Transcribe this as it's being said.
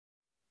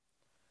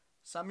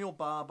Samuel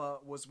Barber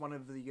was one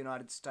of the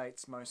United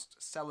States' most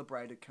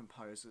celebrated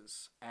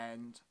composers,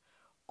 and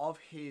of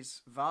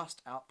his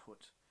vast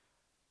output,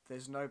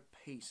 there's no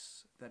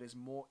piece that is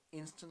more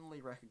instantly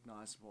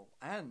recognizable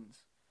and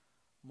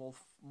more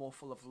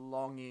full of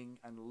longing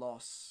and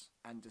loss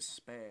and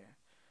despair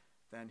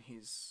than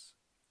his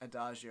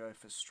Adagio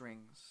for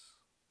strings.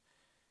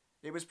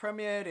 It was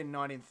premiered in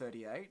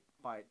 1938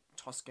 by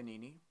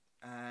Toscanini,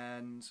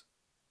 and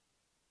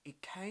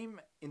it came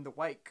in the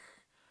wake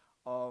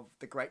of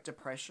the Great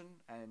Depression,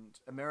 and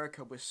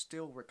America was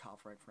still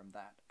recovering from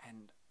that,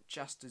 and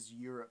just as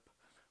Europe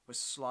was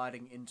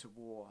sliding into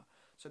war.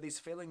 So these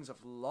feelings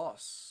of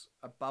loss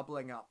are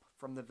bubbling up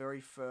from the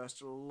very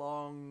first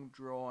long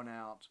drawn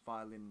out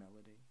violin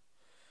melody.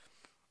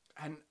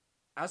 And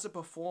as a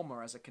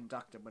performer, as a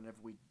conductor, whenever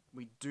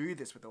we do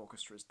this with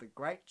orchestras, the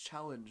great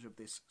challenge of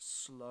this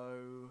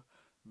slow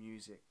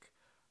music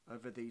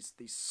over these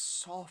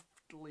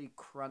softly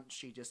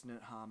crunchy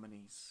dissonant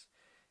harmonies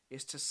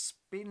is to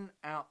spin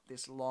out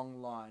this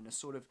long line, a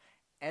sort of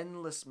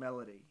endless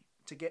melody,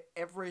 to get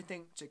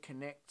everything to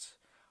connect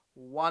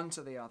one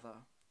to the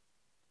other,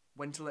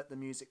 when to let the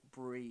music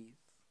breathe.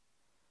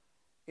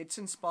 It's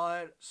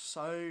inspired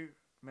so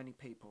many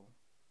people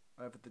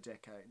over the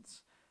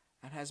decades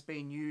and has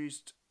been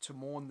used to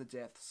mourn the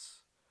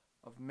deaths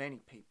of many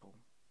people.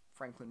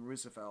 Franklin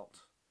Roosevelt,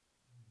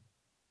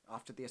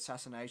 after the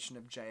assassination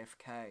of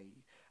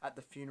JFK, at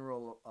the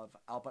funeral of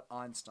Albert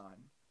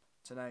Einstein,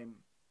 to name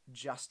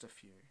just a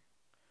few.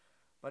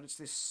 But it's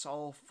this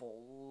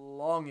soulful,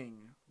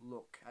 longing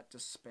look at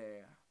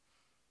despair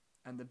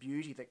and the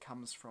beauty that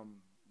comes from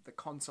the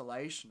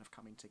consolation of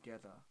coming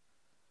together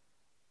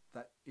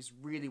that is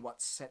really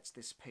what sets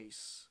this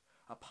piece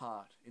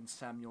apart in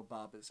Samuel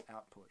Barber's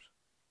output.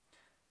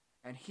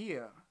 And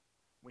here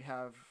we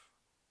have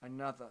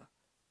another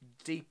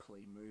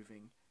deeply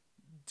moving,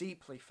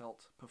 deeply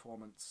felt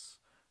performance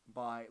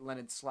by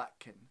Leonard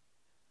Slatkin,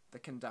 the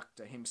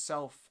conductor,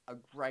 himself a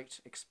great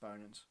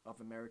exponent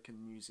of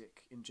American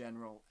music in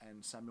general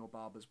and Samuel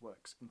Barber's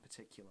works in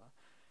particular.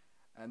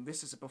 And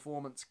this is a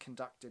performance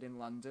conducted in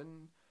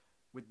London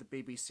with the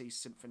BBC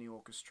Symphony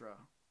Orchestra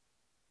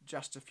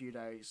just a few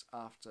days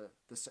after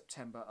the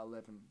September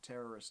 11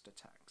 terrorist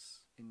attacks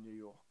in New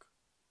York.